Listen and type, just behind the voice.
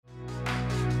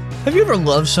Have you ever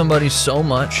loved somebody so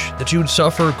much that you would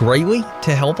suffer greatly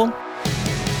to help them?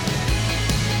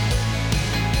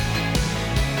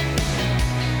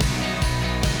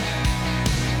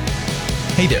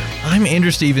 Hey there, I'm Andrew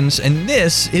Stevens, and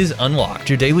this is Unlocked,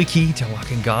 your daily key to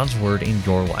unlocking God's Word in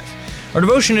your life. Our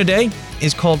devotion today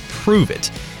is called Prove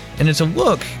It, and it's a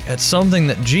look at something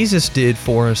that Jesus did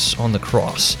for us on the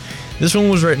cross. This one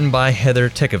was written by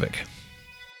Tekavec.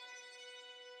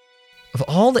 Of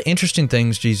all the interesting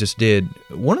things Jesus did,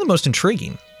 one of the most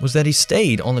intriguing was that he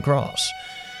stayed on the cross.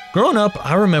 Growing up,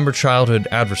 I remember childhood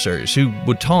adversaries who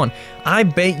would taunt, "I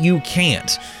bet you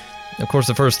can't." Of course,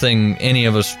 the first thing any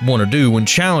of us want to do when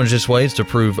challenged this way is to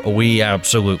prove we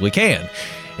absolutely can.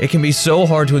 It can be so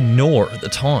hard to ignore the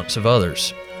taunts of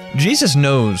others. Jesus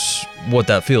knows what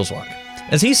that feels like.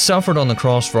 As he suffered on the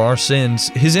cross for our sins,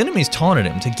 his enemies taunted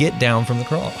him to get down from the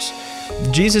cross.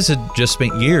 Jesus had just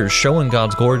spent years showing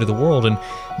God's glory to the world, and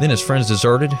then his friends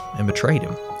deserted and betrayed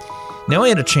him. Now he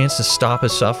had a chance to stop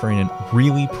his suffering and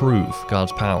really prove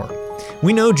God's power.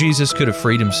 We know Jesus could have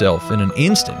freed himself in an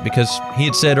instant because he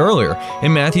had said earlier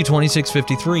in Matthew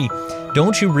 26:53,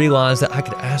 "Don't you realize that I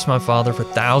could ask my Father for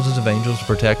thousands of angels to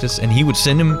protect us and he would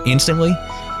send them instantly?"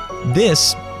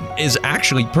 This is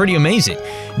actually pretty amazing.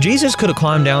 Jesus could have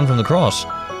climbed down from the cross,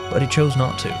 but he chose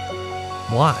not to.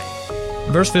 Why?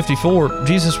 In verse 54,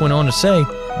 Jesus went on to say,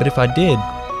 "But if I did,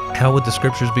 how would the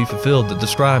scriptures be fulfilled that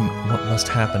describe what must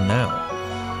happen now?"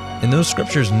 And those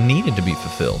scriptures needed to be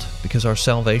fulfilled because our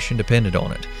salvation depended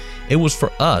on it. It was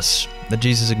for us that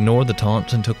Jesus ignored the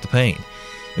taunts and took the pain.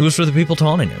 It was for the people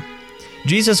taunting him.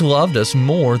 Jesus loved us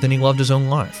more than he loved his own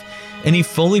life. And he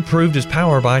fully proved his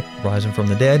power by rising from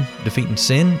the dead, defeating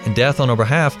sin and death on our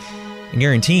behalf, and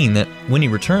guaranteeing that when he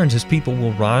returns, his people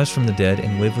will rise from the dead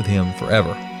and live with him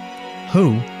forever.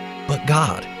 Who but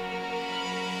God?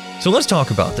 So let's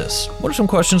talk about this. What are some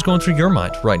questions going through your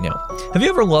mind right now? Have you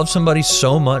ever loved somebody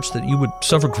so much that you would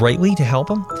suffer greatly to help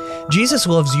them? Jesus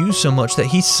loves you so much that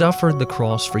he suffered the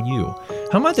cross for you.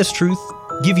 How might this truth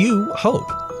give you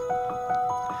hope?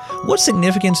 What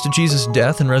significance did Jesus'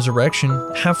 death and resurrection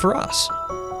have for us?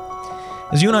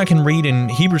 As you and I can read in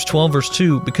Hebrews 12 verse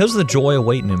 2, because of the joy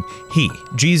awaiting him,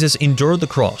 Jesus, endured the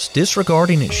cross,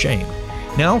 disregarding its shame.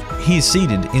 Now he is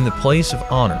seated in the place of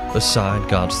honor beside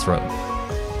God's throne.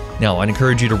 Now, I'd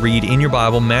encourage you to read in your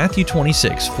Bible Matthew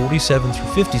 26, 47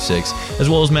 through 56, as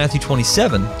well as Matthew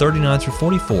 27, 39 through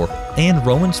 44, and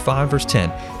Romans 5, verse 10,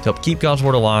 to help keep God's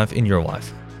Word alive in your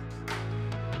life.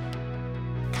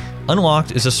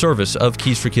 Unlocked is a service of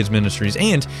Keys for Kids Ministries,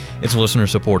 and it's listener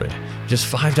supported. Just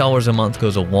 $5 a month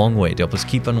goes a long way to help us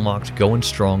keep Unlocked going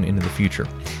strong into the future.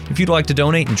 If you'd like to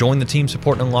donate and join the team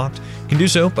supporting Unlocked, you can do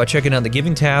so by checking out the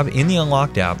Giving tab in the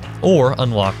Unlocked app or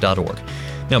unlocked.org.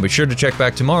 Now be sure to check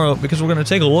back tomorrow because we're going to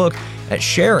take a look at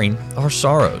sharing our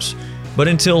sorrows. But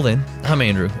until then, I'm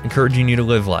Andrew, encouraging you to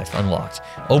live life unlocked,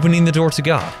 opening the door to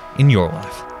God in your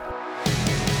life.